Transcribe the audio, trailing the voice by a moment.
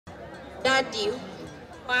Daddy,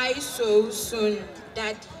 why so soon?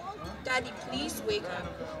 Daddy, please wake up.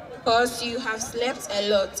 Because you have slept a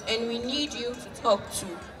lot and we need you to talk to.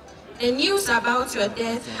 The news about your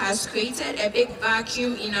death has created a big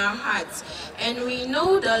vacuum in our hearts, and we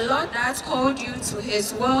know the Lord that called you to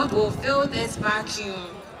His world will fill this vacuum.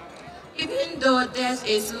 Even though death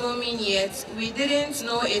is looming yet, we didn't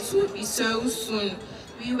know it would be so soon.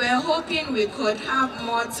 We were hoping we could have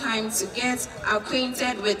more time to get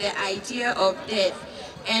acquainted with the idea of death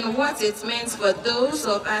and what it meant for those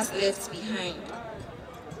of us left behind.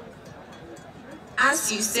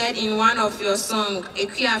 As you said in one of your songs,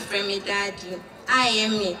 Ekuya Fremi Daddy, I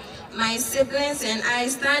am me. My siblings and I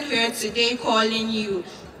stand here today calling you,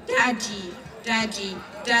 Daddy, Daddy,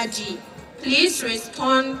 Daddy. Please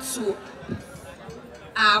respond to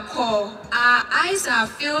our call. Our eyes are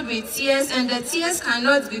filled with tears and the tears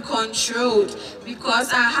cannot be controlled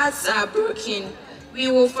because our hearts are broken.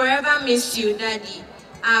 We will forever miss you, Daddy.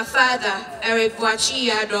 Our father, Eric Boachi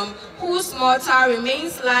Yadom, whose mortal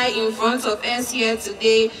remains lie in front of us here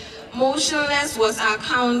today, motionless, was our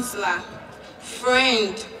counselor,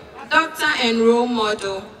 friend, doctor, and role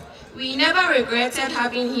model. We never regretted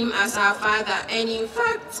having him as our father, and in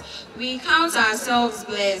fact, we count ourselves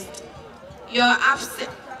blessed. Your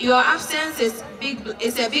absence is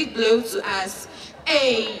a big blow to us.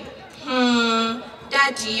 Hey,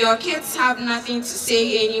 Daddy, your kids have nothing to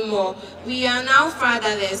say anymore. We are now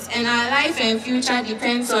fatherless, and our life and future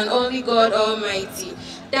depends on only God Almighty.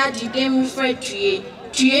 Daddy, Demi Fred Trie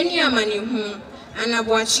ni amani Anna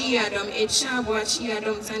Boachi Adam, Echa Boachi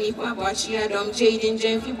Adam, Taniqua Boachi Adam, Jaden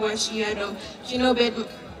Jenfi Boachi Adam, Jinobed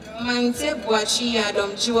Mante Boachi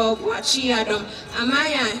Adam, Jewel Boachi Adam,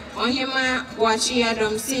 Amaya, Ohima Boachi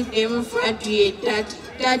Adam, Sid Demi Fred Trie,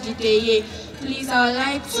 Daddy Deye. Please, I would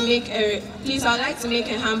like to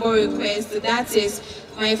make a humble request. That is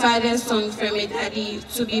my father's song from my daddy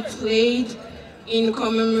to be played in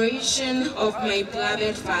commemoration of my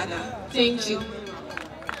beloved father. Thank you.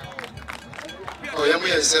 Oh,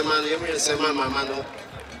 yamu sema mama no.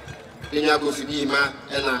 Ninya KOFI B ma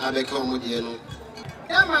na abeka omudie no.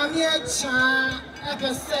 Ya mami echa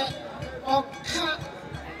ebese oka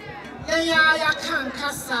ya kan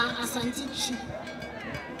kasa asantichi.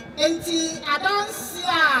 Enti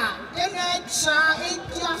adansia enecha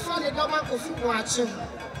edia for the doma KOFI Boachi.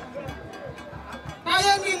 I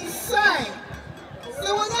am inside.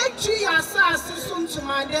 So when I tree asasi sun to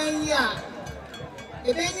my den ya.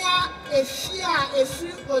 Ebenya efia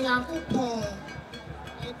efri Onyankopon.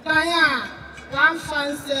 Edaya wan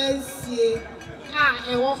fansensie a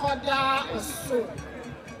ewo hoda oso.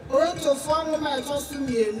 Oronto form ma etosu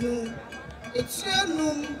mienu.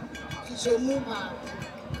 Etrenum kijemu ba.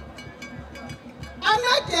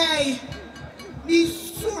 Another be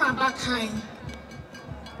suma bakai.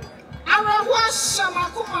 Arawa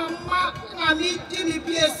shamaku mama na mi dimi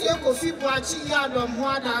PSA KOFI Boachi Yadom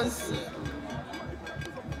ho dance.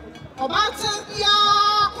 Obatan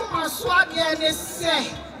ya kuma swade ne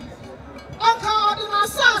se. Onka odi na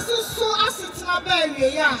sase so asitina ba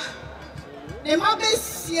wie ya. Ne ma be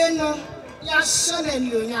sie no ya hye na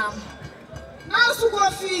nionyam. Na so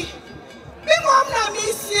KOFI bi mom na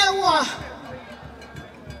mi sie wo.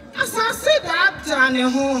 Asase da dane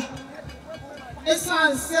ho.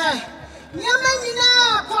 Esan se nyama nyina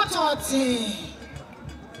kototi.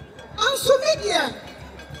 Anso media.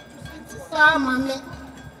 Sa mame.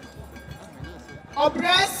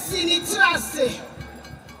 Obresi ni trase.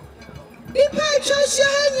 Bipa choshe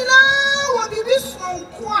nyina wo bibi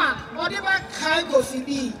sonko a ode ba kai KOFI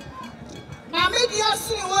B. Na media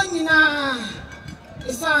si wo nyina.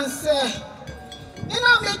 Esan se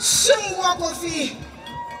ina me chim wo KOFI.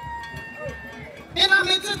 Ina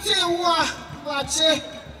me tete wo Boachi.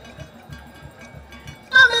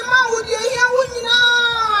 Na me ma wo de hia wo nyina.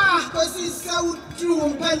 Kosi sa wo dru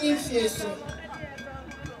mpanyi fieso.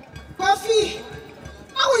 KOFI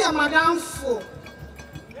awo ya madam fo.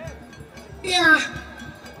 Yeah.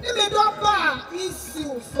 Me do ba isi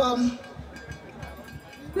ufam.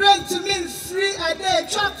 Great to me free a day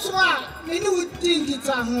chat wa me ni wo think it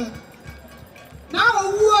ho. Na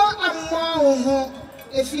wo ammo ho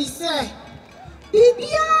efi se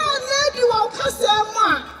Bibia lady wa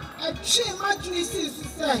kasema a trim madness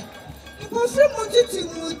say. Ipo free mutiti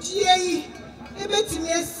mudie yi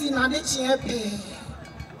ebetimi asi na de chiepe.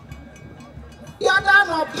 Yada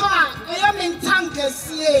no pa eya me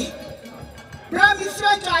ntankesie. Bra mi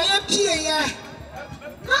friend aye pie ye.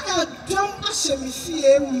 Na edom ahye mi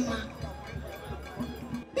fie mma.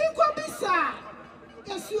 Biko bisa.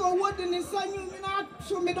 Kasi owo de ne sanyu nyina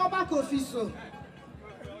to me do ba KOFI so.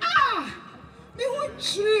 Me who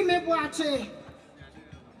tree me Boachi.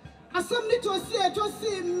 assembly to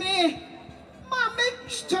see me. Mamma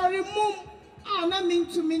story mum. I mean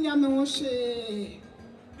to me, Yamashe.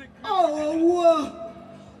 Oh,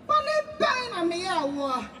 but it pain me.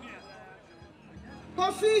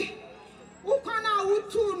 KOFI, who can I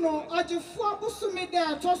to know? Or the four busumi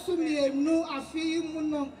there, tossing me a no, I feel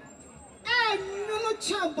muno. And no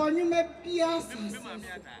child, but you may be as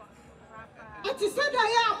it is said I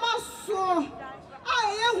am also. I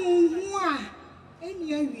am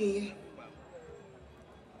anyway.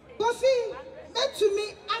 KOFI, let to me,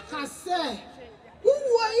 I can say, who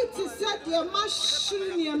were it to set your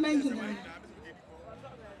machine your man?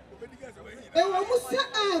 They were most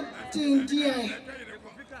dear.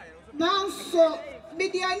 Now, so, be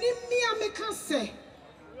the enemy, I can say,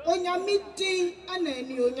 on your meeting and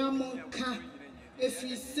any on your monka, if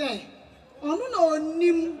you say, on no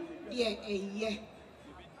nim, dear, a year.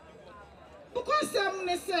 Because I'm going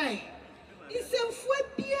to say, it's a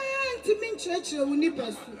foot behind to mean church or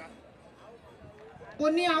nippers.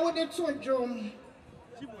 Only I would have told you.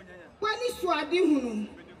 When it's what I do,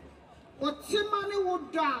 what Timani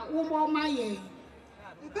would draw, woman, my year.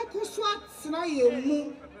 Because what's now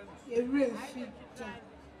you a real fit.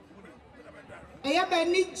 I have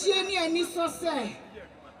any Jenny and his say.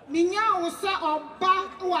 Minya was or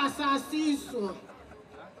back was I see so.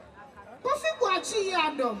 KOFI watching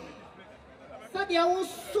Yadom. Said there was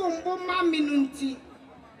some woman minunti.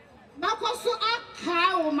 Now, so I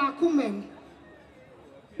cow Macumem.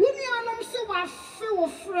 When you are so I feel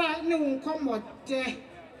afraid, no come what there.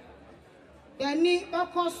 The need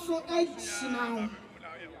so edge now.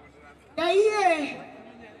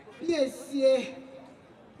 Yes, yeah,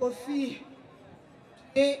 KOFI,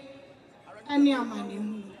 and your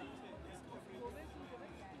money.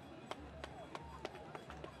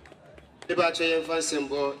 The battery and fan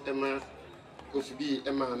symbol, Emma, KOFI B,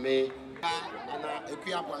 Emma May, and a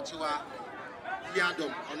Agyapong,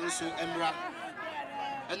 Yadom, and also Emra,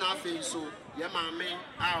 and I feel so, Yama May,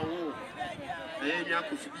 our and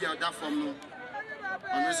KOFI B, that from me,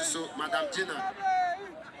 and also Madame Tina.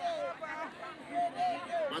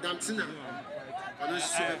 Madame Tina, and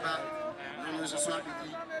also and also Swabby,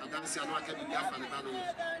 and that's a market in Yafan.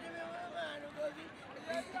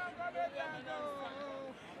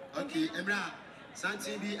 Okay, Emra,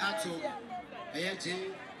 Santi B. Ato,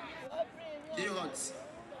 J. Hot.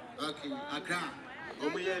 Okay, Accra,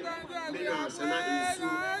 Omoye, Mina, Sana, Isu,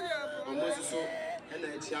 Omoso, and a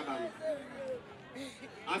Chiaban.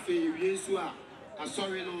 Afi, Yesua, a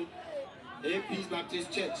sorry no, Peace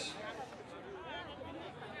Baptist Church.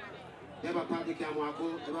 Never party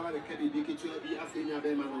Camwako, ever the Kebby Biki to be a thing of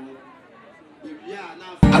them. I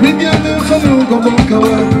mean,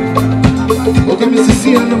 okay, Mrs.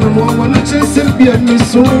 Sienna, I want to chase and be at me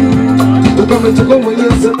soon. We're coming to go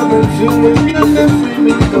yes, and I'm feeling me and then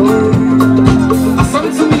me go. I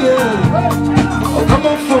sound to me, oh, come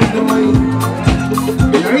on for the way.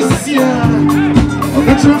 There is here, I'll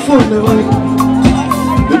get you for the way.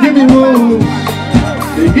 They give me more,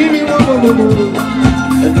 they give me more,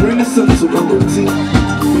 and the renaissance of my team.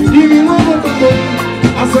 They give me more,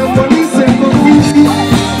 as a police and KOFI,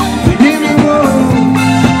 they give me more.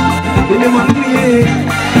 They want me,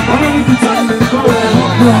 I want to tell them go.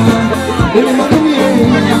 They want me, I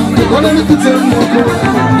want to tell them go.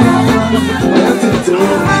 That's it too.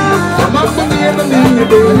 I'm not for the enemy,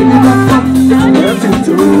 they want me back. That's it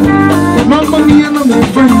too. I'm not for the enemy,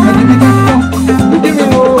 friend, I give me back. We give me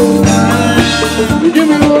more. We give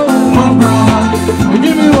me more, mama. We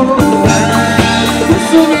give me more. We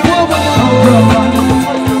give me more, mama.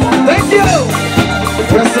 Thank you.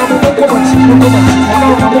 Yes, I'm going to come on.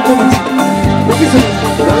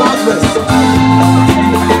 The last verse.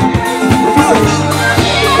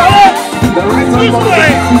 The right hand of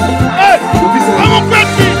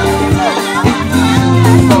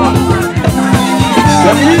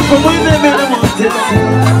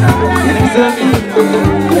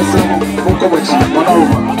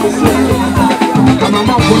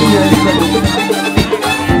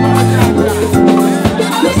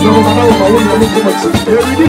the